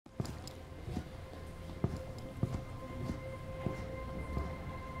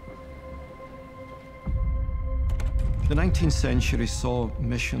The 19th century saw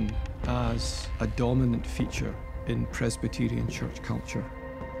mission as a dominant feature in Presbyterian church culture.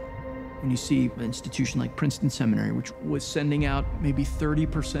 When you see an institution like Princeton Seminary, which was sending out maybe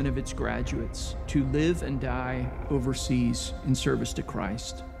 30% of its graduates to live and die overseas in service to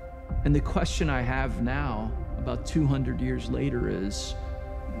Christ. And the question I have now, about 200 years later, is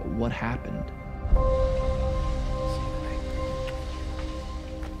what happened?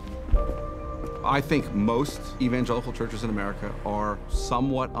 I think most evangelical churches in America are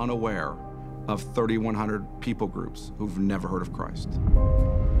somewhat unaware of 3,100 people groups who've never heard of Christ.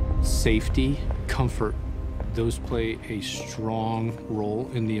 Safety, comfort, those play a strong role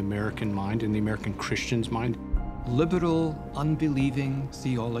in the American mind, in the American Christian's mind. Liberal, unbelieving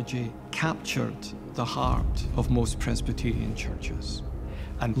theology captured the heart of most Presbyterian churches.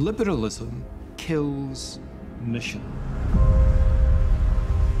 And liberalism kills mission.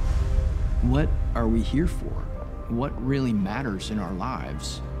 What are we here for? What really matters in our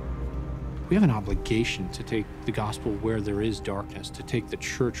lives? We have an obligation to take the gospel where there is darkness, to take the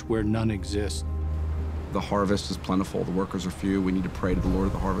church where none exists. The harvest is plentiful, the workers are few. We need to pray to the Lord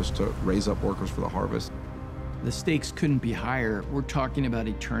of the harvest to raise up workers for the harvest. The stakes couldn't be higher. We're talking about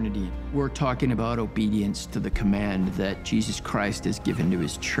eternity. We're talking about obedience to the command that Jesus Christ has given to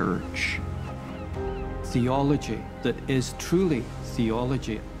his church. Theology that is truly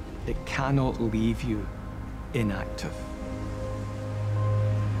theology, it cannot leave you inactive.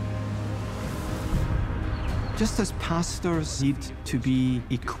 Just as pastors need to be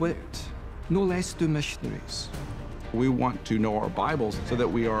equipped, no less do missionaries. We want to know our Bibles so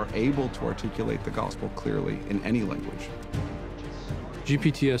that we are able to articulate the gospel clearly in any language.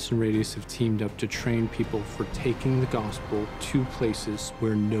 GPTS and Radius have teamed up to train people for taking the gospel to places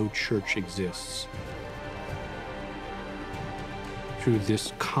where no church exists. Through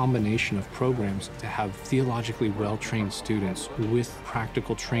this combination of programs, to have theologically well-trained students with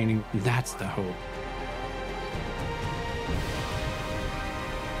practical training, that's the hope.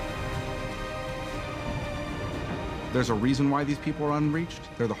 There's a reason why these people are unreached.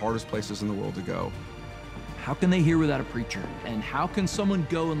 They're the hardest places in the world to go. How can they hear without a preacher? And how can someone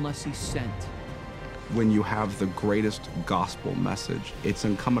go unless he's sent? When you have the greatest gospel message, it's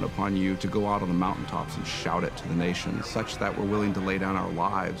incumbent upon you to go out on the mountaintops and shout it to the nations, such that we're willing to lay down our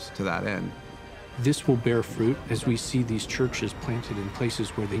lives to that end. This will bear fruit as we see these churches planted in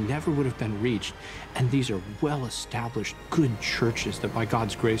places where they never would have been reached. And these are well-established, good churches that by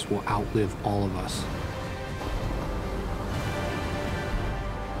God's grace will outlive all of us.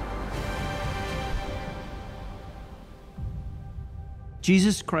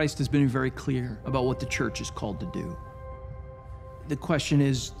 Jesus Christ has been very clear about what the church is called to do. The question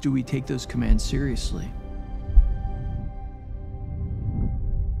is, do we take those commands seriously?